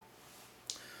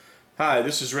Hi,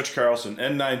 this is Rich Carlson,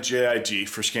 N9JIG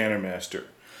for Scanner Master.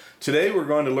 Today we're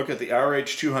going to look at the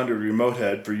RH200 remote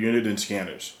head for Uniden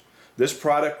scanners. This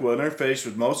product will interface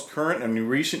with most current and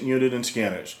recent Uniden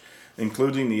scanners,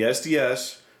 including the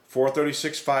SDS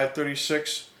 436,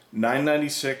 536,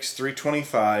 996,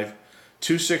 325,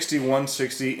 260,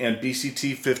 160, and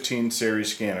BCT 15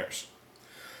 series scanners.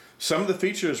 Some of the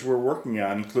features we're working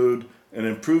on include an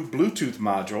improved Bluetooth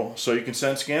module so you can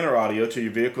send scanner audio to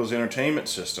your vehicle's entertainment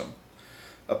system,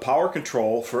 a power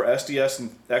control for SDS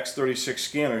and X36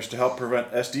 scanners to help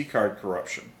prevent SD card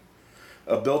corruption,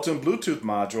 a built-in Bluetooth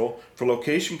module for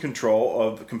location control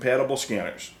of compatible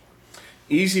scanners,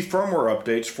 easy firmware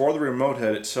updates for the remote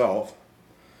head itself,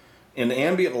 an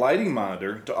ambient lighting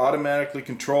monitor to automatically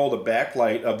control the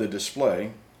backlight of the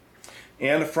display,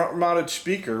 and a front-mounted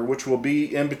speaker which will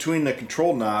be in between the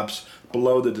control knobs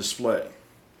below the display.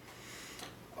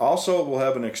 Also, we'll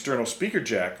have an external speaker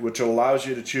jack which allows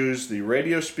you to choose the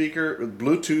radio speaker,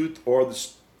 Bluetooth, or the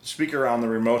speaker on the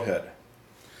remote head.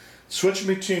 Switching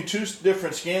between two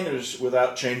different scanners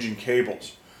without changing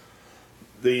cables.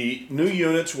 The new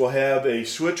units will have a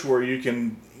switch where you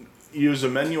can use a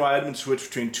menu item and switch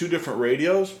between two different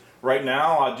radios. Right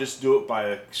now I just do it by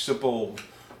a simple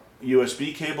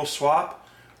USB cable swap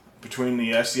between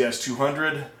the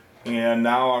SDS200 and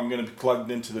now I'm going to be plugged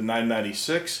into the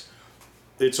 996.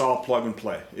 It's all plug and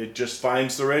play. It just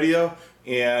finds the radio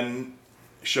and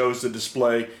shows the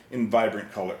display in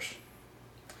vibrant colors.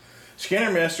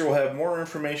 Scanner Master will have more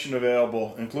information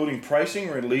available, including pricing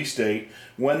and release date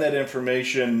when that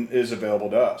information is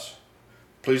available to us.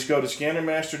 Please go to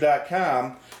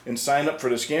scannermaster.com and sign up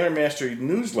for the Scanner Master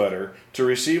newsletter to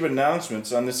receive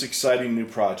announcements on this exciting new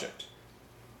project.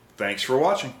 Thanks for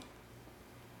watching.